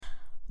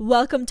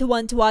Welcome to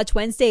One to Watch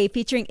Wednesday,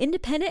 featuring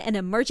independent and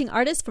emerging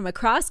artists from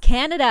across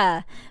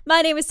Canada.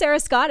 My name is Sarah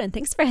Scott, and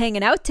thanks for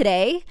hanging out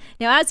today.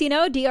 Now, as you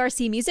know,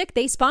 DRC Music,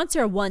 they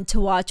sponsor One to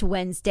Watch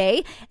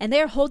Wednesday, and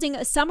they're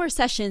holding summer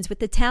sessions with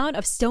the town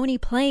of Stony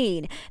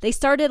Plain. They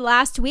started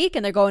last week,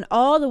 and they're going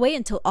all the way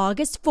until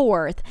August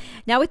 4th.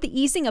 Now, with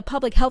the easing of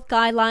public health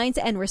guidelines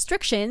and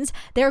restrictions,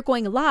 they're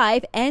going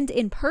live and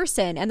in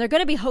person, and they're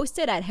going to be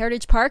hosted at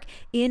Heritage Park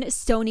in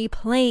Stony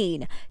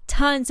Plain.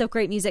 Tons of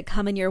great music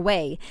coming your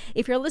way.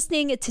 If you're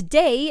listening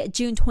today,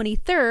 June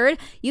 23rd,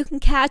 you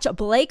can catch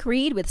Blake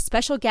Reed with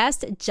special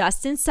guest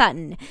Justin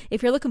Sutton.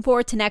 If you're looking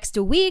forward to next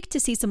week to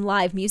see some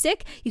live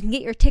music, you can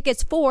get your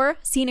tickets for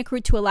Scenic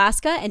Route to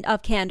Alaska and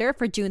Of Candor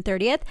for June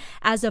 30th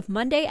as of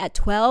Monday at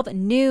 12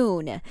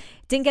 noon.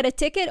 Didn't get a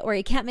ticket or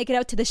you can't make it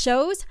out to the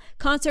shows?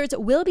 Concerts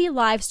will be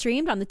live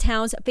streamed on the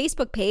town's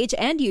Facebook page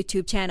and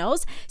YouTube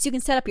channels, so you can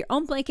set up your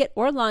own blanket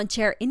or lawn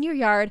chair in your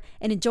yard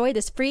and enjoy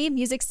this free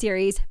music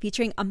series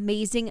featuring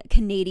amazing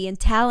Canadian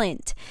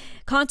talent.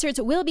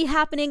 Concerts will be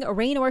happening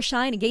rain or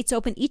shine, and gates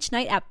open each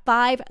night at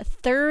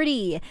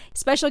 5:30.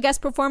 Special guest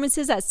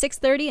performances at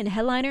 6:30 and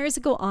headliners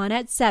go on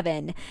at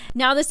 7.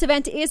 Now, this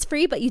event is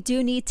free, but you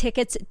do need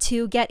tickets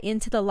to get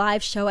into the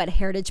live show at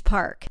Heritage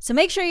Park. So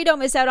make sure you don't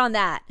miss out on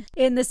that.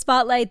 In the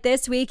spotlight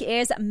this week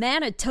is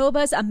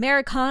Manitoba's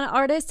Americana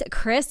artist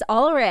Chris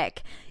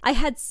Ulrich. I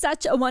had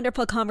such a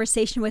wonderful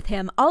conversation with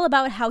him all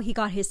about how he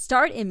got his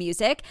start in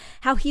music,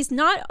 how he's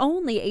not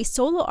only a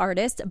solo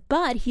artist,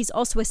 but he's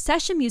also a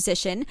session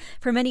musician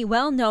for many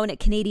well-known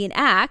Canadian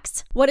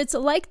acts, what it's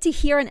like to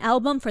hear an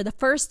album for the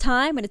first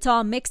time when it's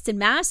all mixed and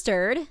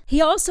mastered. He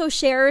also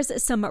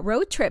shares some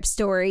road trip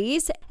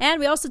stories,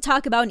 and we also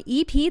talk about an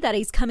EP that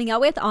he's coming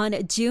out with on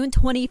June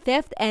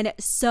 25th and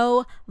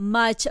so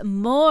much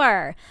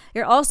more.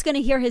 You're also going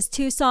to hear his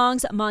 2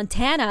 songs,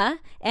 Montana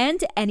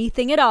and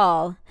Anything at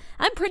All.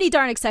 I'm pretty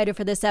darn excited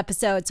for this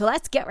episode, so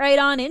let's get right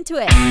on into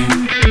it.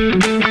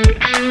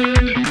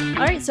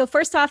 All right, so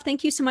first off,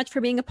 thank you so much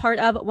for being a part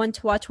of One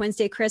to Watch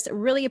Wednesday, Chris.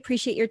 Really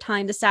appreciate your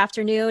time this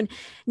afternoon.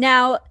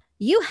 Now,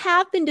 you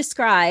have been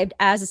described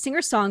as a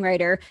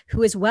singer-songwriter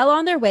who is well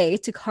on their way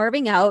to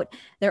carving out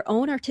their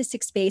own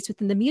artistic space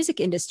within the music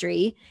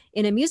industry.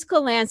 In a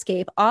musical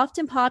landscape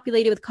often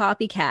populated with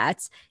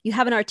copycats, you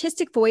have an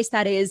artistic voice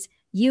that is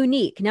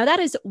unique. Now, that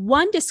is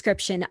one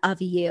description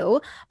of you,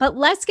 but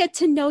let's get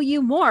to know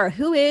you more.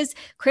 Who is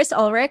Chris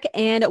Ulrich,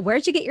 and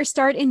where'd you get your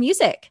start in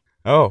music?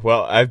 Oh,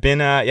 well, I've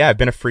been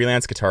a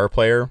freelance guitar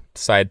player,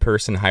 side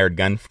person, hired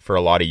gun for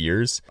a lot of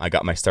years. I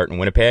got my start in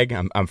Winnipeg.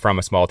 I'm from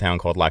a small town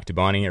called Lac du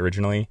Bonnet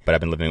originally, but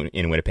I've been living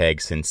in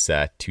Winnipeg since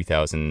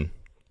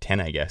 2010,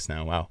 I guess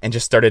now. Wow. And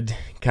just started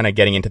kind of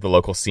getting into the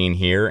local scene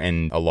here,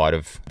 and a lot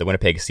of the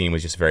Winnipeg scene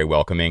was just very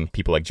welcoming.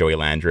 People like Joey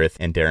Landreth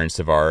and Darren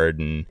Savard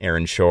and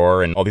Aaron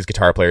Shore and all these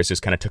guitar players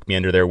just kind of took me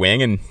under their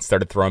wing and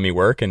started throwing me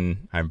work,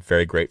 and I'm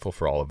very grateful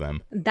for all of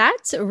them.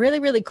 That's really,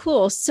 really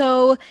cool.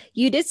 So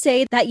you did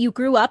say that you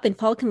grew up in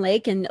Falcon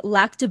Lake and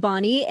Lac du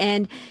Bonnet,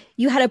 and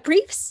you had a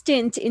brief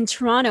stint in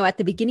Toronto at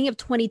the beginning of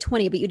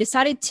 2020, but you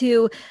decided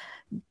to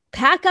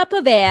pack up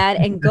a van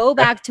and go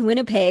back to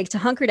Winnipeg to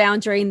hunker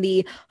down during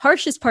the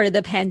harshest part of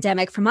the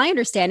pandemic, from my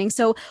understanding.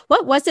 So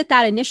what was it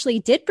that initially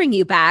did bring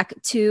you back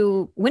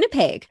to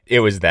Winnipeg? It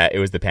was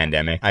the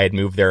pandemic. I had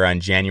moved there on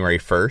January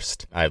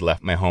 1st. I'd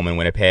left my home in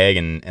Winnipeg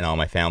and all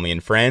my family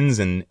and friends,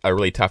 and a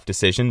really tough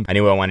decision. I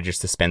knew I wanted just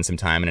to spend some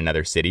time in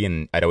another city,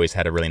 and I'd always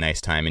had a really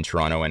nice time in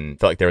Toronto and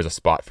felt like there was a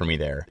spot for me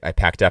there. I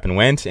packed up and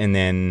went, and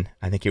then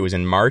I think it was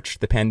in March,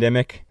 the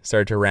pandemic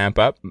started to ramp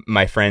up.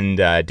 My friend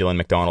Dylan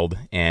McDonald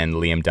and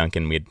Liam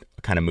Duncan, we'd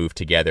kind of moved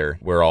together.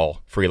 We're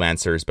all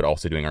freelancers, but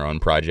also doing our own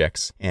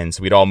projects. And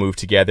so we'd all moved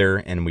together,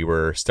 and we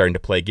were starting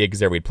to play gigs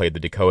there. We'd played the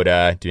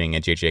Dakota, doing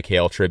a JJ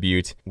Cale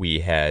tribute.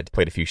 We had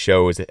played a few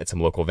shows at some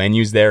local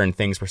venues there, and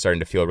things were starting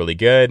to feel really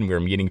good, and we were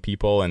meeting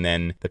people. And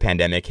then the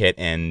pandemic hit,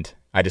 and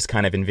I just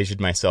kind of envisioned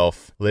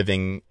myself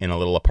living in a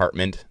little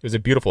apartment. It was a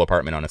beautiful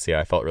apartment, honestly.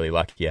 I felt really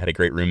lucky. I had a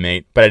great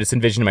roommate, but I just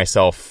envisioned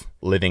myself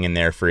living in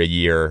there for a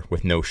year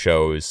with no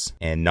shows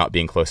and not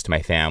being close to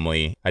my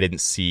family. I didn't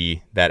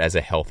see that as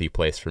a healthy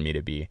place for me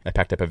to be. I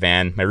packed up a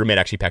van. My roommate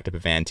actually packed up a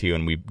van too,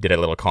 and we did a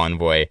little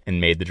convoy and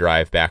made the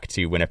drive back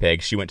to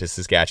Winnipeg. She went to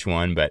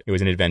Saskatchewan, but it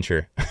was an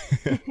adventure.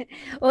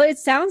 Well, it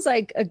sounds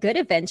like a good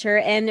adventure.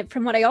 And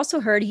from what I also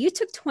heard, you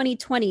took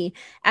 2020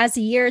 as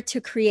a year to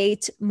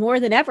create more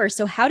than ever.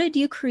 So how did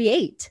you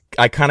create?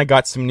 I kind of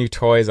got some new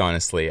toys,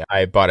 honestly.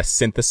 I bought a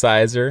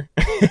synthesizer,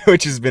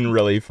 which has been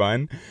really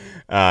fun.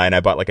 And I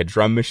bought like a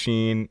drum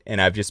machine,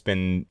 and I've just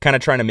been kind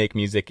of trying to make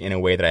music in a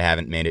way that I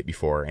haven't made it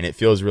before, and it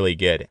feels really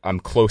good. I'm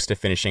close to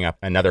finishing up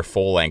another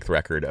full-length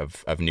record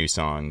of new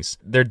songs.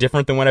 They're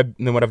different than what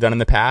I've done in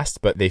the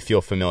past, but they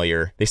feel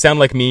familiar. They sound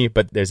like me,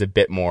 but there's a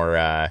bit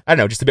more,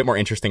 just a bit more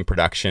interesting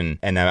production,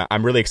 and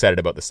I'm really excited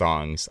about the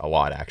songs a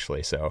lot,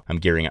 actually, so I'm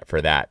gearing up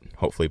for that,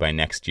 hopefully by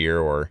next year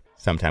or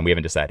sometime. We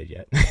haven't decided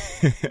yet.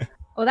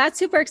 Well, that's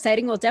super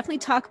exciting. We'll definitely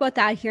talk about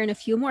that here in a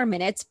few more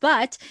minutes.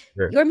 But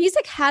Sure. your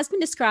music has been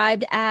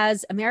described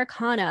as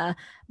Americana.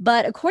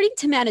 But according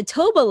to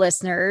Manitoba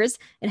listeners,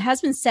 it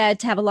has been said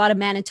to have a lot of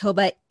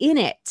Manitoba in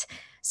it.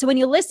 So when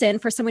you listen,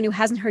 for someone who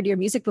hasn't heard your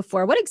music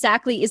before, what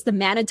exactly is the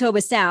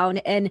Manitoba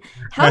sound and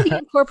how have you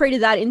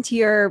incorporated that into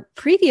your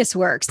previous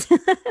works?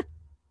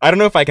 I don't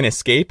know if I can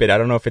escape it. I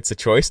don't know if it's a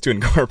choice to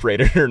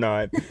incorporate it or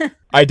not.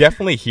 I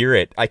definitely hear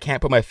it. I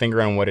can't put my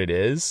finger on what it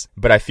is,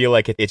 but I feel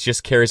like it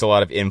just carries a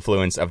lot of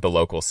influence of the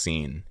local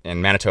scene. And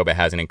Manitoba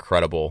has an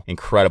incredible,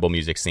 incredible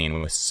music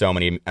scene with so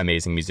many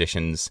amazing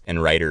musicians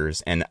and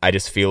writers. And I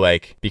just feel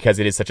like because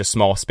it is such a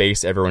small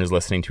space, everyone is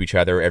listening to each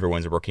other,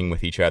 everyone's working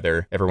with each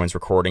other, everyone's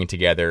recording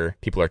together,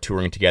 people are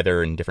touring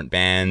together in different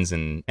bands.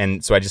 And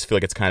so I just feel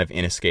like it's kind of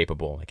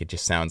inescapable. Like it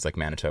just sounds like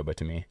Manitoba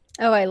to me.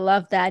 Oh, I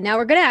love that. Now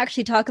we're going to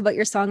actually talk about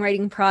your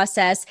songwriting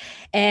process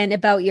and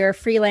about your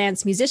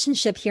freelance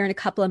musicianship here in a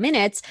couple of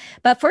minutes.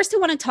 But first, I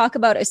want to talk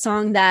about a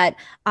song that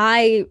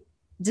I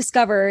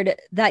discovered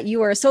that you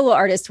were a solo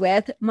artist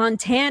with,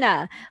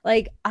 Montana.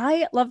 Like,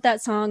 I love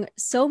that song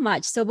so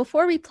much. So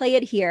before we play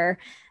it here,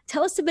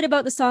 tell us a bit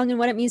about the song and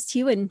what it means to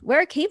you and where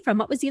it came from.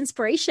 What was the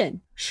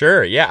inspiration?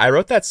 Sure. Yeah, I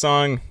wrote that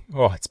song.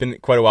 Oh, it's been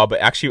quite a while, but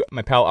actually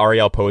my pal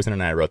Ariel Posen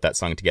and I wrote that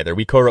song together.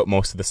 We co-wrote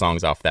most of the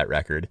songs off that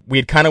record. We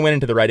had kind of went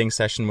into the writing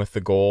session with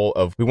the goal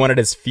of we wanted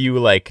as few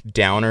like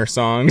downer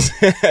songs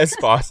as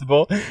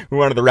possible. We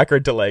wanted the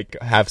record to like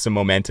have some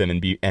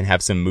momentum and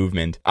have some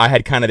movement. I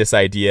had kind of this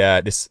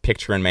idea, this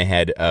picture in my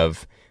head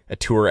of a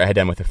tour I had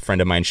done with a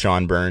friend of mine,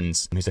 Sean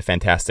Burns, who's a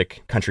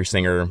fantastic country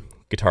singer,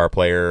 guitar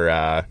player,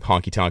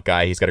 honky tonk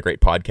guy. He's got a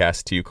great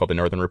podcast too called The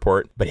Northern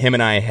Report. But him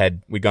and I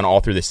we'd gone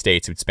all through the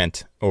States. We'd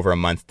spent over a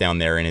month down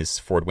there in his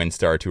Ford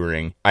Windstar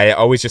touring. I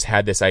always just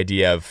had this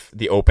idea of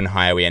the open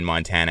highway in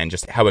Montana and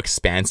just how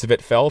expansive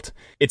it felt.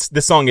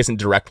 The song isn't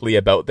directly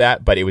about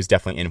that, but it was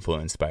definitely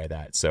influenced by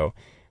that. So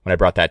when I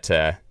brought that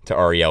to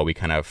Ariel, we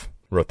kind of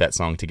wrote that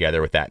song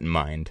together with that in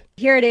mind.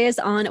 Here it is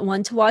on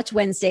One to Watch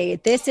Wednesday.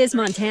 This is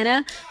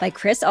Montana by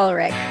Chris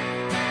Ulrich.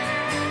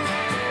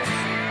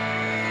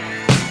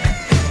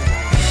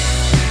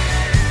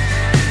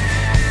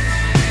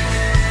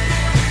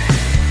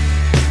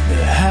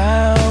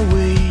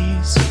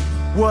 Highways,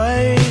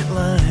 white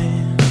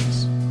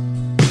lines,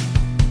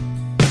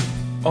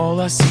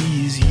 all I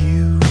see is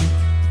you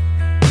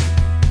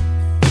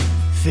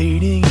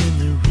fading in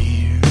the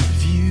rear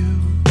view.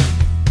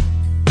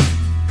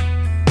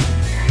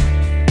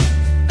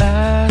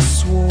 I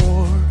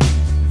swore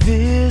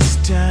this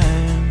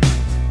time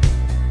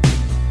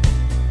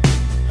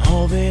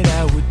all that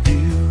I would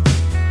do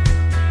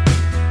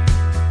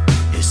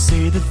is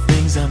say the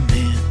things I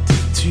meant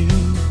to.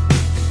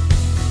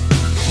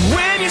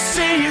 When you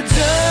say you're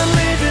done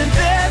living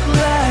that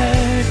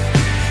life,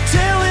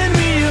 telling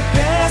me you're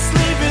past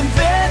living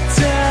that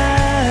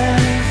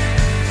time,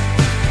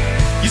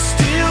 you're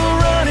still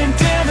running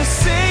down the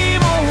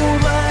same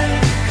old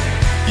line.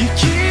 You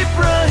keep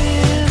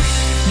running,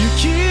 you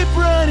keep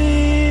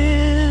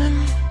running.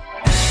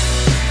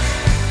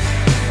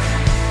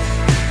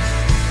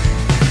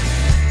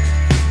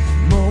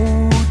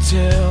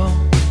 Motel,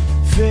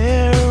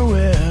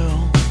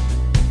 farewell.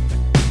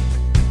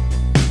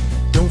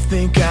 Don't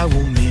think I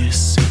will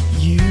miss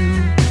you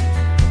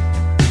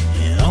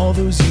in all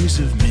those years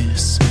of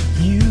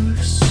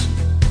misuse.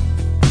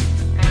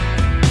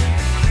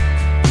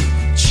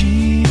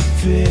 Cheap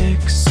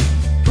fix,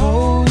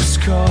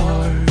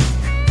 postcard,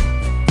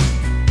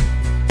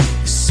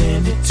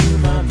 send it to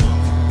my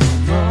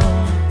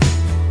mama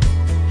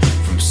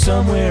from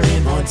somewhere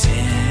in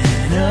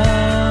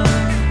Montana.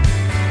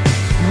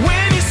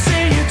 When you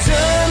say you're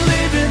done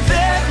living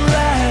that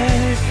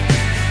life,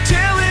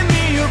 telling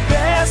me you're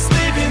past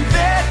living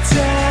that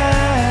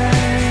time,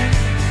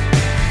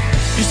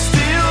 you're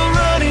still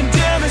running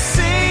down the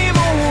same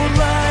old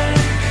line.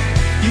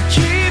 You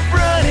keep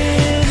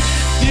running,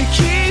 you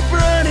keep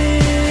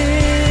running.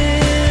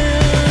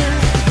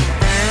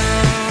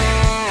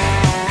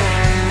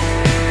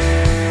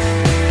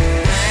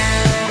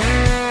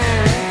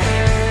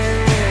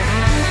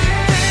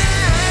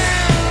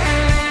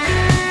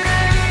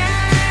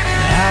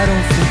 I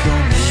don't think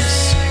I'll miss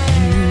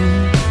you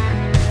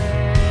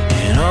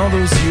in all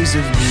those years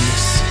of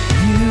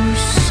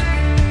misuse.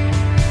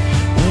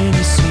 When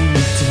you see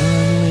you're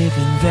done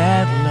living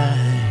that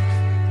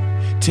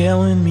life,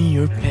 telling me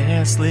you're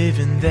past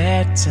living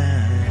that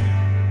time,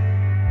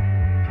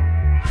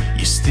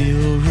 you're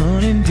still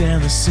running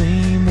down the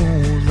same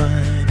old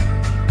line,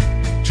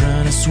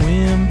 trying to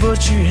swim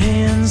but your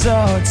hands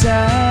are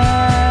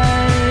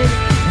tied.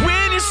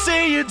 When you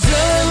say you're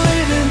done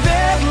living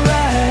that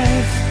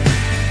life,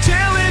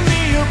 telling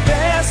me you're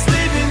past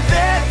living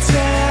that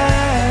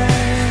time,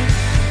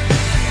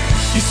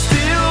 you're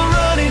still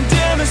running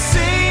down the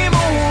same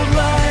old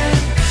line.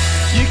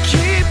 You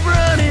keep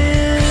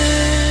running.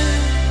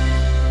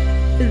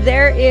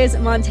 There is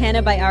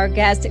Montana by our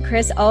guest,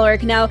 Chris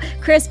Ulrich. Now,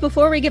 Chris,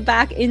 before we get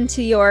back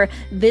into your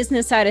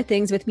business side of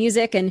things with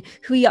music and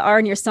who you are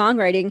in your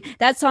songwriting,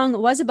 that song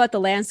was about the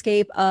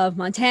landscape of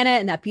Montana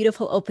and that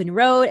beautiful open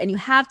road. And you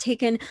have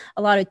taken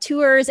a lot of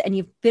tours and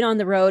you've been on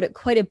the road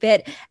quite a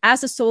bit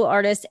as a solo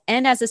artist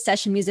and as a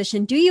session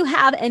musician. Do you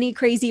have any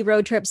crazy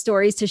road trip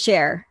stories to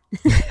share?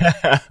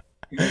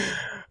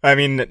 I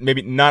mean,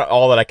 maybe not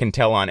all that I can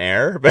tell on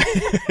air, but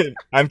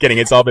I'm kidding.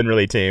 It's all been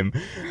really tame.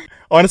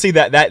 Honestly,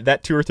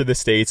 that tour through the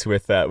States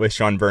with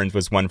Sean Burns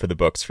was one for the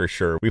books for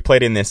sure. We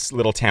played in this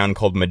little town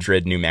called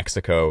Madrid, New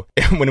Mexico.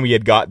 When we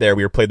had got there,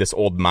 we were played this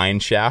old mine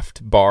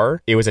shaft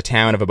bar. It was a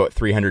town of about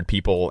 300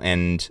 people,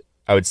 and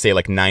I would say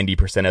like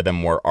 90% of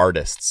them were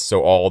artists.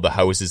 So all the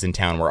houses in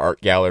town were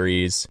art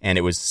galleries, and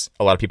it was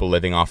a lot of people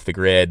living off the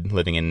grid,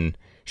 living in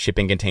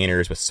shipping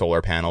containers with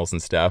solar panels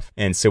and stuff.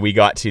 And so we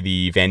got to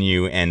the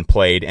venue and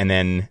played, and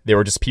then there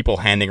were just people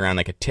handing around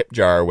like a tip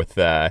jar with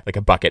like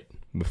a bucket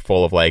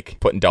full of like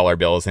putting dollar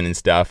bills in and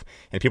stuff,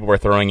 and people were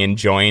throwing in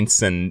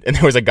joints, and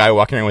there was a guy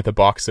walking around with a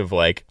box of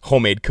like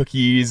homemade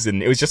cookies,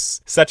 and it was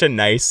just such a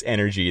nice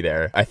energy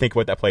there. I think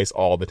about that place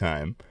all the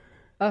time.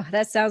 Oh,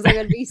 that sounds like it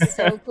would be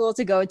so cool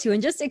to go to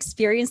and just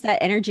experience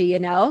that energy, you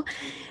know?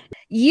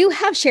 You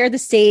have shared the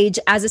stage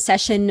as a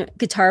session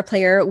guitar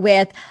player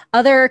with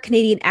other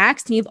Canadian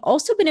acts, and you've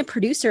also been a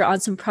producer on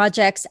some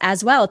projects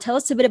as well. Tell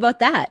us a bit about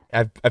that.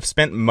 I've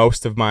spent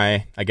most of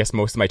my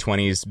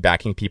 20s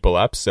backing people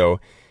up, so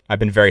I've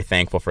been very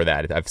thankful for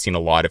that. I've seen a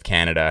lot of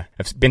Canada.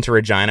 I've been to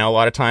Regina a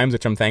lot of times,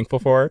 which I'm thankful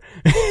for,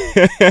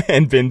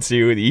 and been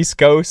to the East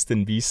Coast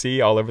and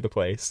BC, all over the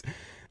place.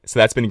 So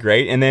that's been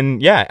great. And then,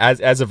 yeah,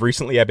 as of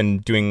recently, I've been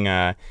doing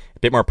a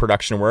bit more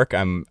production work.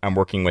 I'm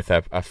working with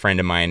a friend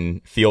of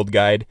mine, Field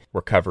Guide.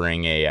 We're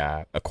covering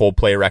a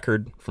Coldplay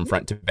record from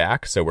front to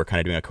back. So we're kind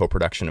of doing a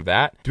co-production of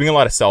that. Doing a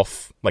lot of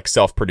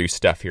self-produced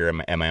stuff here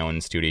at my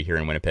own studio here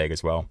in Winnipeg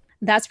as well.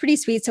 That's pretty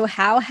sweet. So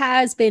how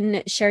has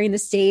been sharing the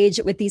stage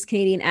with these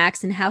Canadian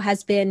acts, and how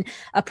has been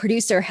a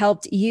producer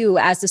helped you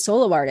as a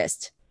solo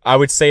artist? I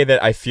would say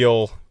that I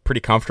feel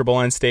pretty comfortable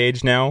on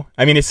stage now.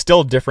 I mean, it's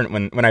still different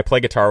when I play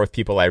guitar with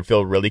people. I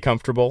feel really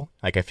comfortable.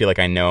 Like, I feel like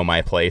I know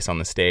my place on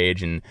the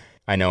stage, and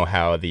I know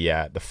how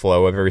the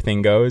flow of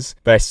everything goes,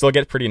 but I still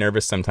get pretty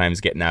nervous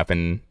sometimes getting up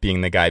and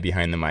being the guy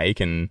behind the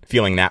mic and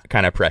feeling that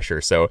kind of pressure.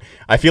 So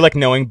I feel like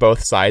knowing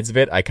both sides of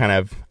it, I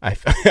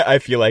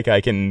feel like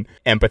I can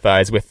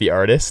empathize with the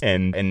artist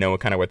and know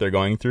kind of what they're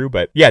going through.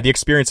 But yeah, the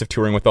experience of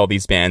touring with all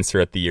these bands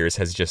throughout the years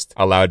has just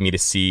allowed me to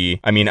see,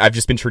 I mean, I've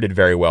just been treated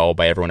very well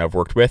by everyone I've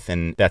worked with.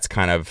 And that's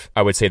kind of,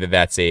 I would say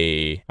that's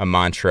a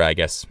mantra, I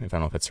guess, if I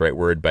don't know if that's the right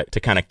word, but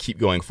to kind of keep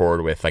going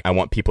forward with, like, I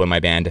want people in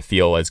my band to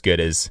feel as good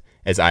as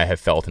I have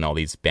felt in all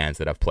these bands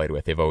that I've played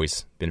with. They've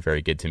always been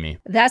very good to me.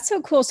 That's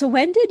so cool. So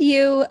when did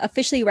you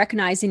officially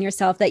recognize in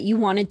yourself that you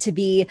wanted to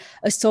be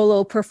a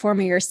solo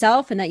performer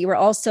yourself, and that you were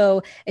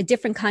also a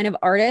different kind of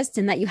artist,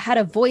 and that you had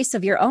a voice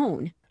of your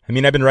own? I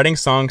mean, I've been writing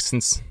songs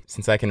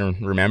since I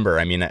can remember.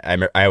 I mean,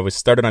 I was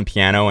started on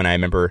piano, and I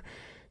remember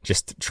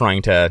just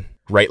trying to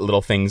write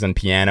little things on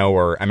piano.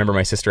 Or I remember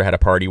my sister had a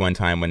party one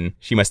time when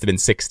she must have been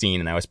 16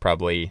 and I was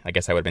probably, I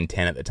guess I would have been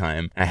 10 at the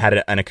time. I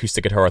had an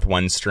acoustic guitar with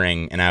one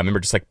string, and I remember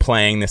just like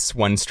playing this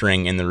one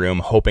string in the room,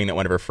 hoping that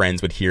one of her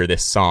friends would hear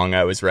this song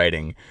I was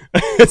writing.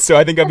 So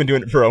I think I've been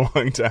doing it for a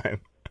long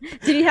time.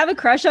 Did you have a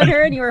crush on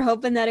her and you were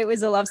hoping that it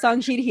was a love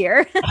song she'd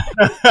hear?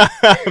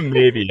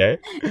 Maybe, eh?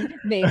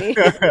 Maybe.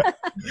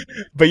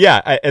 But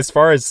yeah, as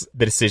far as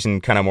the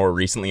decision kind of more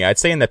recently, I'd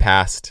say in the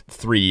past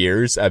 3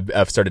 years,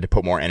 I've started to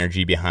put more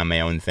energy behind my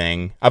own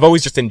thing. I've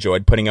always just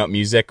enjoyed putting out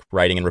music,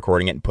 writing and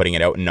recording it and putting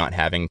it out, and not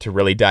having to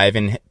really dive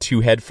in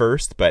too head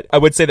first. But I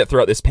would say that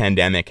throughout this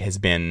pandemic has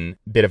been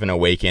a bit of an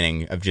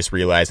awakening of just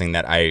realizing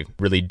that I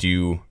really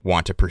do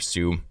want to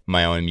pursue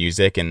my own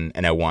music, and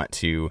I want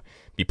to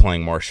be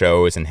playing more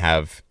shows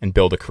and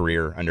build a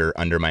career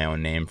under my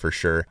own name for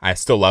sure. I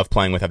still love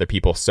playing with other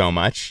people so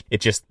much.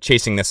 It just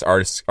chasing this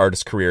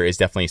artist career is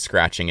definitely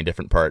scratching a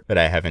different part that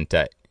I haven't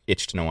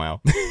itched in a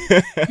while.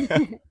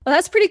 Well,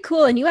 that's pretty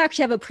cool. And you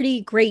actually have a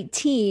pretty great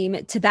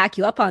team to back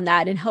you up on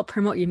that and help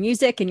promote your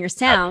music and your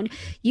sound.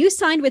 You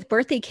signed with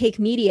Birthday Cake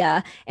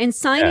Media, and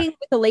signing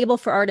with a label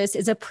for artists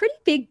is a pretty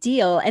big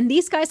deal. And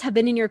these guys have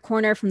been in your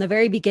corner from the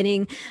very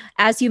beginning.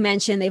 As you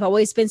mentioned, they've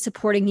always been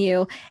supporting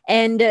you.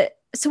 And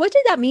so what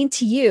did that mean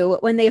to you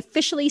when they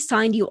officially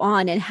signed you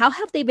on, and how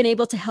have they been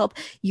able to help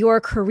your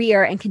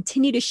career and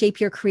continue to shape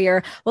your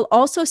career while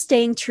also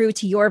staying true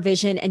to your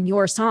vision and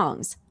your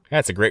songs?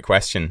 That's a great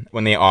question.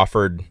 When they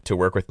offered to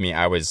work with me,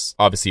 I was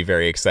obviously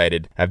very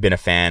excited. I've been a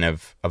fan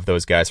of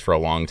those guys for a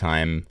long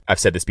time. I've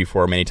said this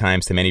before many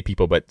times to many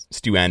people, but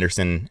Stu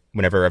Anderson,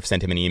 whenever I've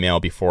sent him an email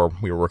before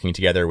we were working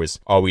together, was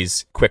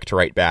always quick to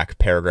write back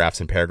paragraphs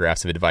and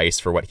paragraphs of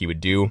advice for what he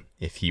would do.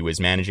 if he was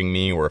managing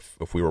me or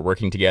if we were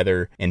working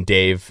together. And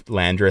Dave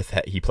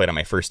Landreth, he played on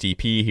my first EP.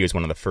 He was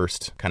one of the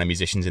first kind of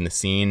musicians in the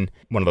scene,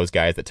 one of those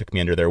guys that took me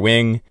under their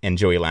wing, and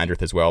Joey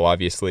Landreth as well,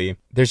 obviously.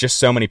 There's just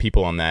so many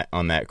people on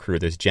that crew.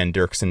 There's Jen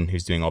Dirksen,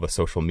 who's doing all the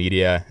social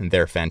media, and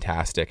they're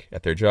fantastic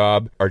at their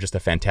job, are just a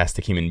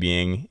fantastic human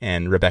being.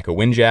 And Rebecca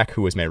Winjack,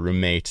 who was my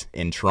roommate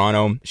in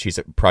Toronto, she's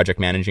project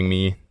managing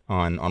me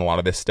on a lot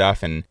of this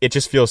stuff. And it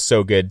just feels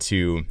so good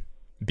to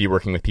be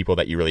working with people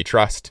that you really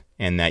trust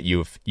and that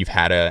you've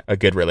had a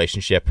good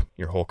relationship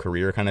your whole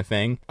career kind of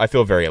thing. I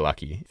feel very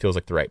lucky. It feels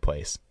like the right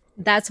place.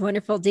 That's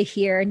wonderful to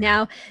hear.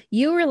 Now,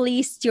 you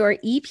released your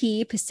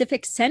EP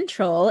Pacific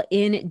Central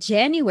in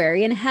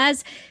January and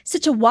has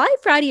such a wide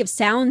variety of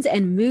sounds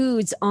and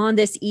moods on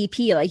this EP.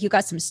 Like you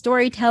got some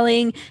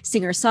storytelling,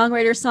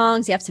 singer-songwriter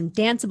songs, you have some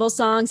danceable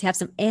songs, you have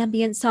some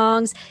ambient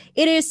songs.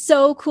 It is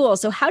so cool.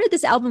 So how did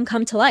this album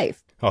come to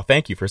life? Well,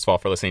 thank you, first of all,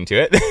 for listening to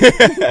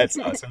it. That's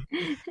awesome.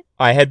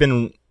 I had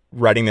been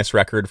writing this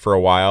record for a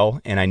while,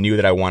 and I knew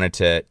that I wanted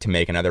to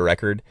make another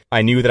record.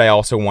 I knew that I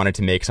also wanted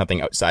to make something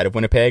outside of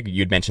Winnipeg.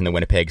 You'd mentioned the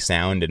Winnipeg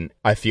sound, and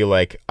I feel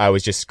like I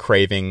was just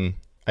craving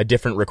a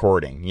different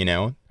recording, you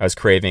know? I was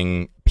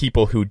craving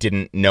people who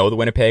didn't know the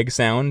Winnipeg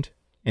sound,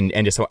 and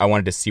just I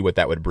wanted to see what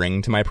that would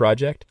bring to my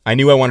project. I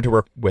knew I wanted to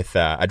work with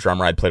a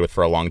drummer I'd played with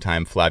for a long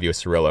time, Flavio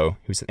Cirillo,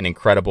 who's an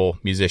incredible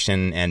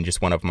musician and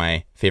just one of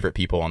my favorite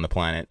people on the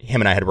planet.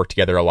 Him and I had worked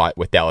together a lot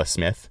with Dallas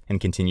Smith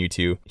and continue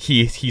to.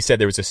 He said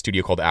there was a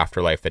studio called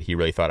Afterlife that he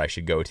really thought I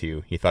should go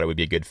to. He thought it would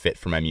be a good fit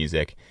for my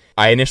music.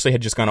 I initially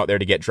had just gone out there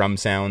to get drum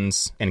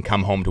sounds and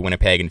come home to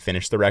Winnipeg and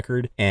finish the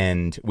record.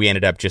 And we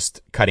ended up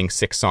just cutting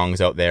 6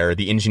 songs out there.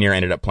 The engineer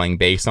ended up playing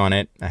bass on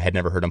it. I had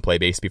never heard him play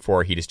bass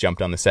before. He just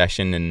jumped on the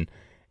session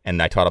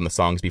and I taught him the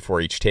songs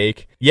before each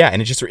take. Yeah,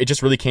 and it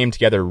just really came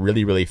together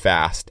really, really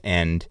fast.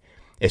 And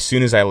as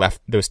soon as I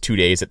left those 2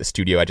 days at the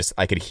studio,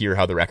 I could hear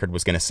how the record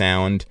was going to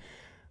sound.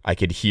 I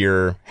could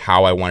hear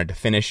how I wanted to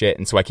finish it.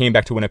 And so I came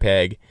back to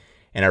Winnipeg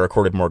and I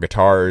recorded more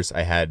guitars.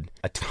 I had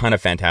a ton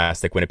of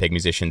fantastic Winnipeg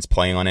musicians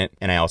playing on it.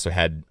 And I also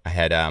had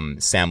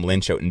Sam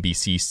Lynch out in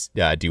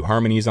BC do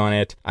harmonies on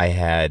it. I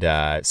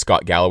had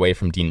Scott Galloway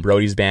from Dean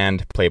Brody's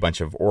band play a bunch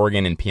of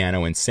organ and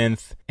piano and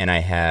synth. And I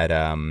had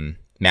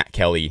Matt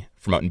Kelly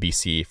from out in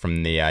BC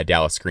from the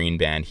Dallas Green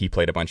band. He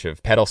played a bunch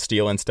of pedal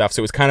steel and stuff.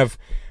 So it was kind of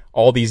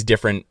all these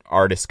different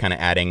artists kind of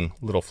adding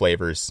little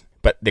flavors.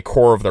 But the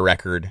core of the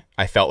record,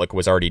 I felt like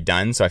was already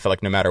done. So I felt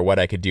like no matter what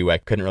I could do, I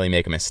couldn't really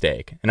make a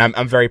mistake. And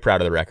I'm very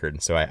proud of the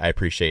record. So I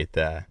appreciate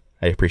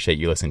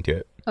you listening to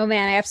it. Oh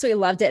man, I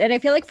absolutely loved it. And I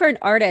feel like for an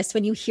artist,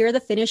 when you hear the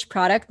finished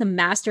product, the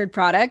mastered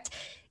product,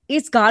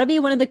 it's got to be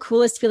one of the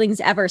coolest feelings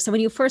ever. So when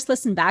you first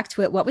listened back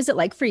to it, what was it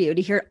like for you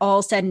to hear it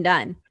all said and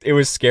done? It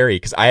was scary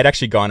because I had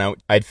actually gone out,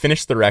 I'd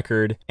finished the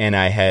record and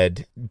I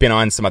had been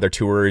on some other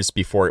tours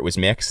before it was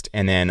mixed.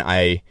 And then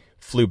I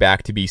flew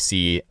back to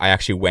BC. I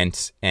actually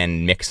went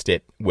and mixed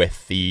it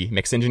with the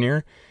mix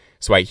engineer.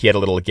 So he had a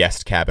little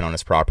guest cabin on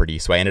his property.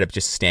 So I ended up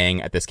just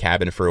staying at this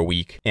cabin for a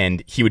week.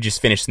 And he would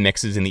just finish the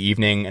mixes in the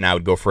evening and I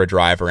would go for a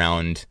drive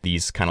around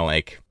these kind of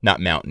like, not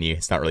mountainy,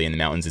 it's not really in the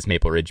mountains, it's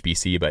Maple Ridge,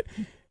 BC, but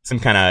some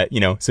kind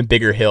of, some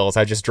bigger hills.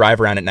 I just drive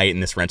around at night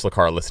in this rental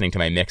car listening to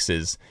my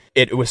mixes.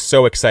 It was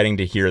so exciting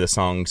to hear the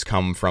songs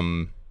come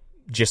from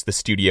just the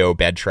studio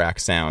bed track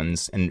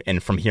sounds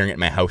and from hearing it in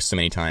my house so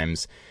many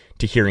times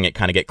to hearing it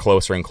kind of get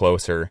closer and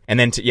closer. And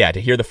then to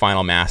hear the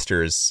final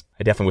masters,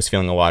 I definitely was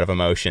feeling a lot of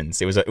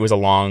emotions. It was a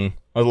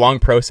long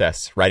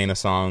process, writing the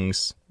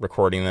songs,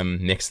 recording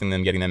them, mixing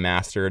them, getting them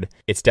mastered.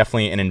 It's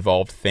definitely an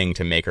involved thing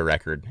to make a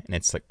record, and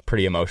it's like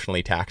pretty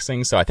emotionally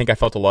taxing. So I think I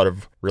felt a lot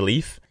of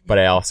relief, but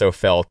I also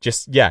felt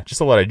just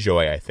a lot of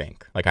joy, I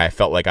think. Like I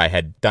felt like I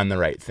had done the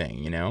right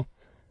thing,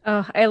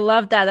 Oh, I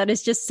love that. That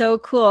is just so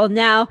cool.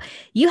 Now,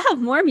 you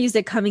have more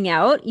music coming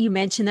out. You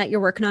mentioned that you're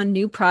working on a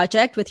new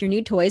project with your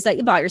new toys that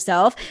you bought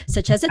yourself,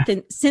 such as a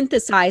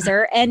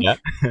synthesizer. And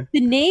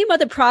the name of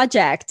the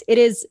project, it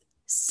is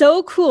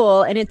so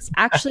cool. And it's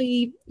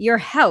actually your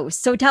house.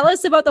 So tell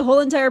us about the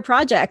whole entire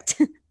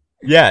project.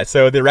 Yeah,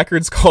 so the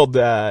record's called,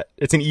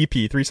 it's an EP,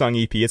 3-song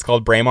EP. It's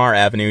called Braemar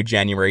Avenue,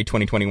 January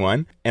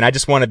 2021. And I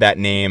just wanted that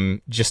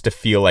name just to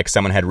feel like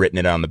someone had written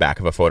it on the back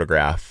of a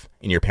photograph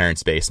in your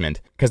parents' basement.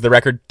 Because the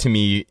record to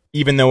me,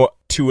 even though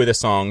 2 of the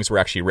songs were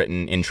actually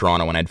written in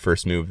Toronto when I'd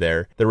first moved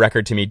there, the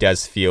record to me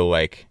does feel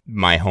like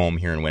my home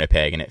here in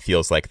Winnipeg, and it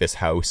feels like this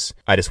house.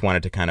 I just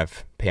wanted to kind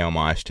of pay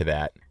homage to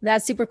that.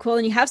 That's super cool.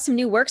 And you have some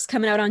new works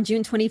coming out on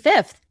June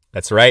 25th.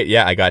 That's right.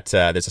 Yeah, I got,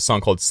 there's a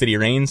song called City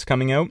Rains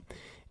coming out,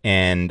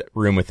 and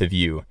Room with a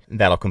View.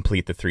 That'll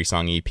complete the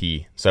 3-song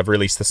EP. So I've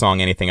released the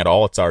song Anything at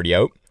All. It's already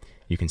out.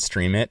 You can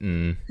stream it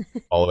and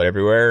follow it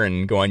everywhere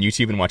and go on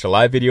YouTube and watch a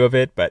live video of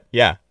it. But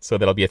yeah, so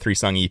that'll be a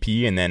 3-song EP,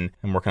 and then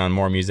I'm working on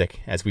more music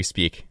as we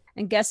speak.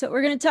 And guess what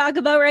we're going to talk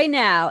about right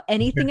now?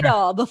 Anything at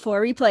All,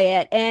 before we play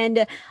it.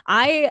 And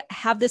I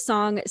have this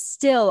song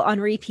still on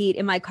repeat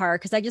in my car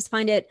because I just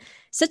find it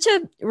such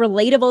a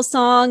relatable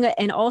song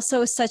and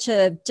also such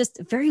a just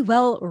very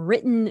well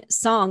written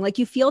song. Like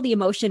you feel the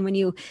emotion when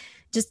you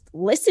just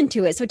listen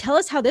to it. So tell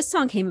us how this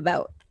song came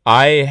about.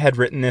 I had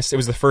written this. It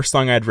was the first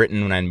song I'd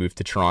written when I moved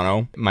to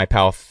Toronto. My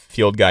pal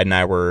Field Guide and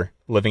I were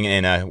living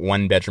in a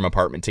 1-bedroom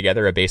apartment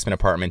together, a basement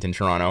apartment in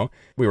Toronto.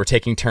 We were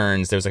taking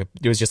turns. It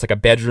was just like a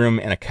bedroom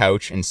and a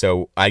couch, and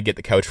so I'd get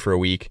the couch for a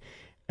week,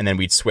 and then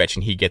we'd switch,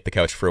 and he'd get the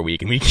couch for a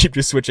week, and we'd keep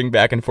just switching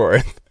back and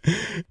forth.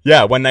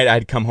 Yeah, one night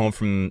I'd come home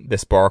from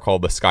this bar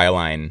called the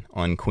Skyline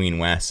on Queen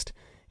West,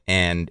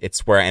 and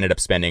it's where I ended up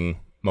spending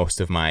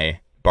most of my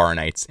bar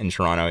nights in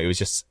Toronto. It was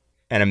just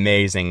an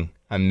amazing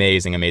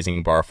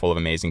bar full of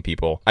amazing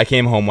people. I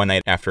came home one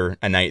night after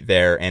a night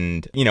there,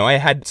 and, I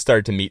had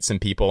started to meet some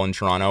people in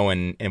Toronto,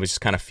 and it was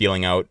just kind of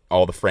feeling out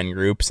all the friend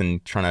groups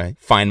and trying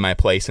to find my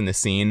place in the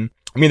scene.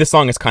 I mean, the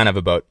song is kind of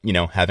about,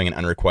 having an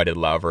unrequited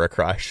love or a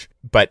crush,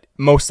 but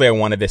mostly I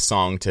wanted this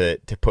song to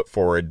put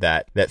forward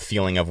that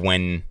feeling of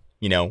when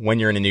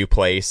you're in a new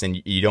place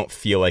and you don't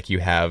feel like you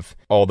have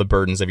all the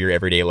burdens of your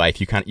everyday life.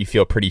 You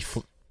feel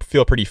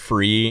pretty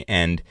free,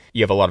 and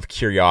you have a lot of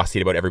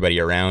curiosity about everybody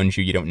around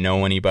you. You don't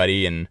know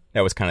anybody, and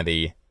that was kind of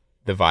the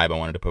vibe I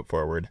wanted to put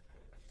forward.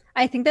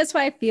 I think that's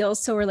why it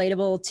feels so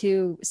relatable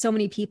to so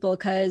many people,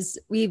 because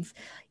we've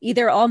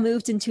either all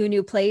moved into a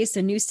new place,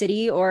 a new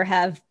city, or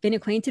have been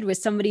acquainted with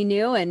somebody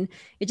new, and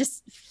it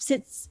just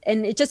fits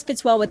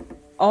well with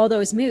all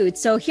those moods.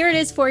 So here it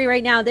is for you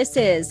right now. This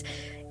is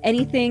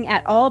Anything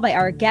at All by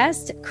our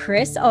guest,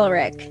 Chris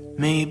Ulrich.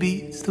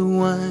 Maybe it's the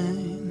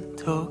wine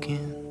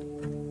talking.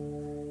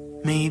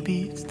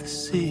 Maybe it's the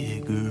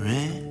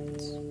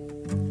cigarettes.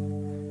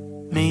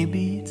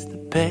 Maybe it's the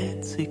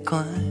Patsy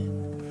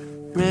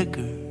Cline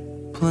record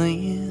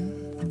playing.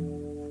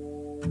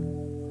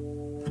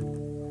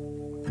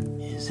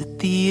 Is it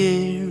the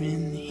air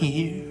in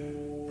here?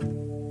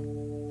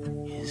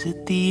 Is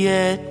it the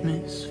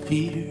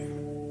atmosphere?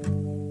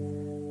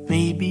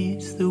 Maybe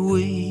it's the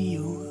way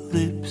your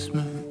lips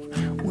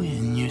move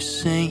when you're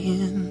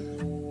saying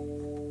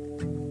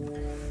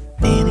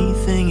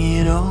anything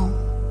at all.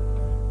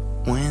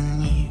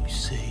 When you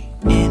say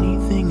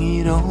anything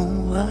at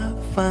all, I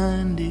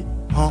find it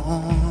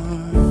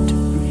hard to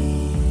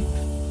breathe.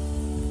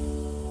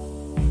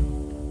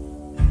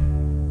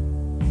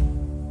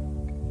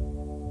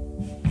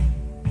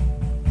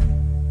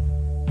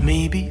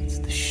 Maybe it's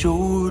the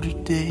shorter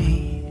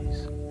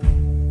days.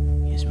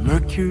 Is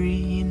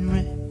Mercury in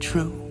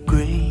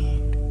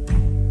retrograde?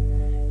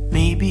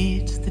 Maybe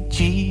it's the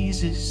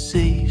Jesus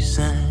save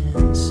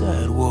sign,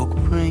 sidewalk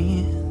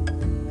praying.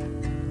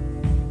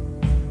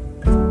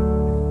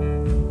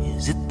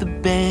 Is it the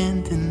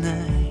band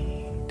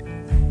tonight?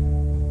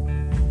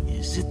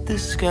 Is it the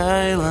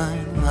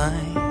skyline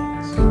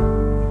lights?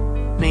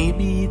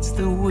 Maybe it's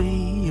the way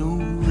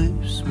your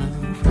lips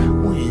move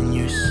when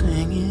you're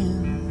singing.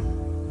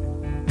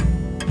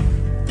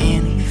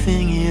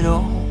 Anything at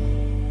all.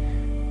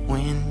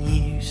 When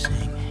you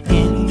sing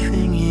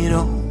anything at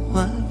all,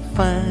 I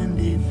find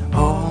it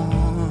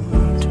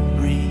hard to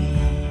breathe.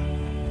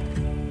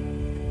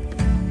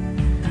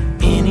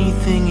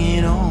 Anything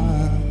at all.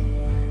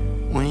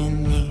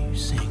 When you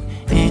sing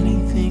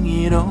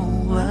anything at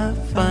all, I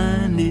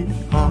find it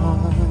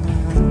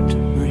hard to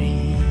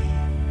breathe.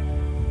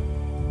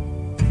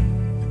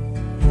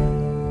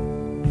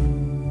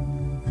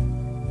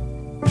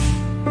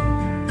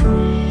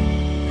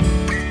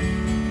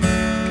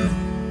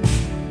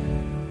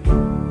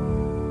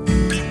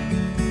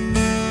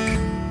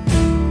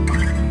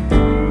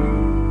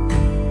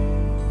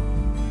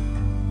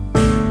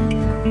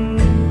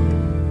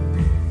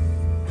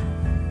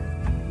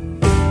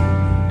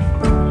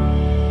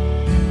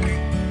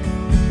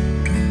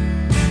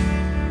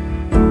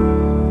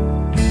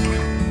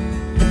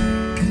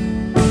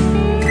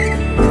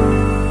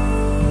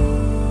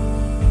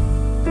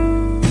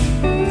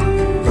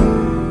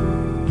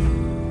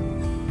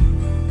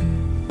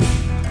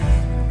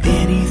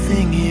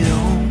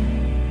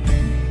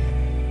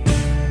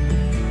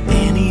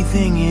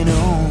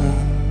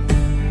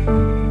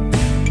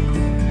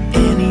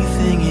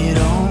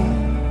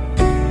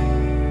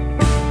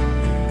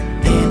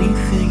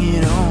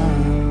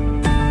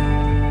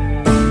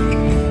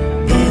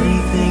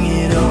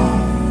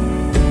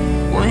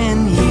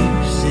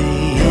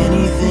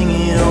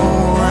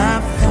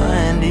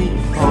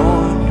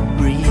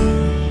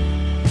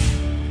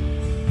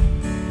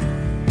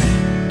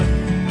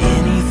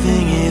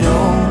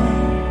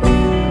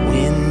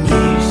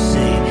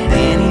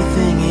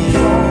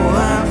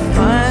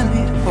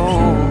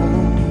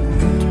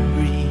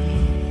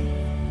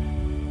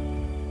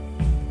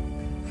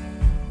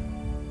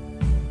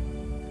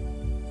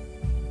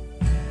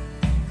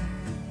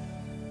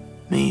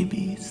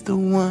 Maybe it's the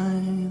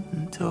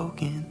wine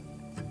talking.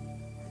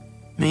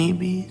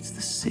 Maybe it's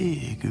the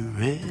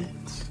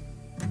cigarettes.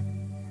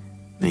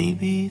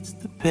 Maybe it's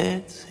the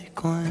Patsy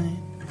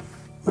Cline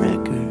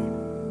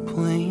record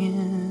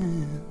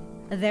playing.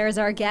 There's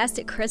our guest,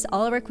 Chris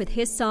Ulrich, with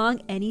his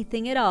song,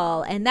 Anything at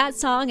All. And that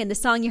song and the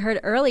song you heard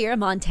earlier,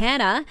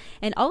 Montana,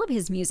 and all of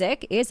his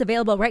music is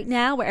available right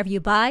now wherever you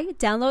buy,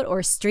 download,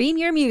 or stream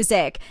your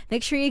music.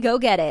 Make sure you go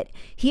get it.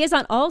 He is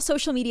on all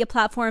social media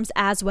platforms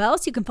as well,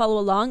 so you can follow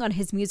along on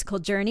his musical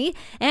journey.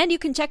 And you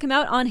can check him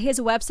out on his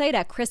website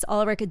at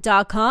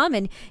chrisulrich.com.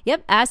 And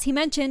yep, as he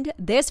mentioned,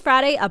 this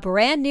Friday, a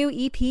brand new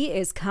EP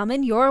is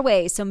coming your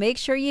way. So make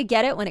sure you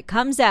get it when it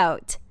comes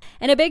out.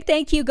 And a big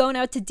thank you going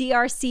out to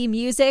DRC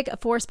Music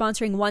for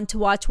sponsoring One to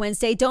Watch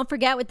Wednesday. Don't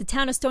forget, with the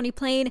town of Stony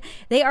Plain,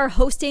 they are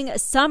hosting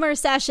summer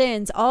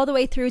sessions all the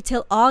way through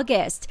till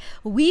August.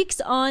 Weeks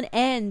on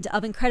end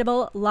of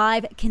incredible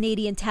live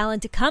Canadian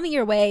talent coming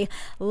your way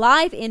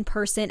live in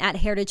person at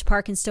Heritage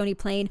Park in Stony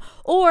Plain.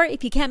 Or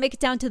if you can't make it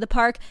down to the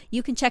park,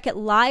 you can check it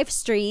live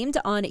streamed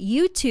on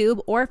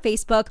YouTube or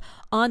Facebook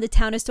on the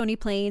town of Stony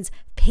Plain's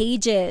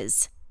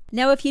pages.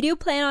 Now, if you do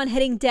plan on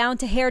heading down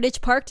to Heritage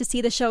Park to see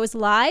the shows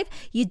live,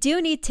 you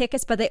do need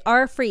tickets, but they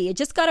are free. You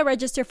just got to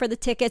register for the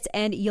tickets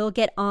and you'll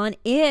get on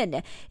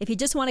in. If you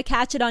just want to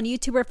catch it on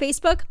YouTube or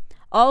Facebook,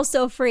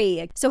 also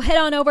free. So head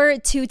on over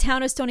to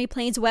Town of Stony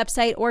Plain's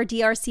website or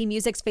DRC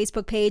Music's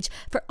Facebook page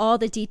for all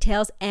the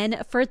details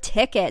and for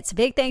tickets.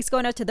 Big thanks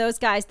going out to those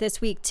guys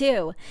this week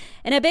too.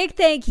 And a big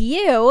thank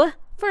you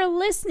for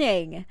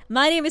listening.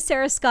 My name is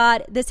Sarah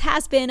Scott. This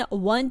has been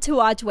One to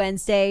Watch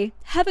Wednesday.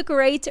 Have a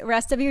great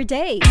rest of your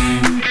day.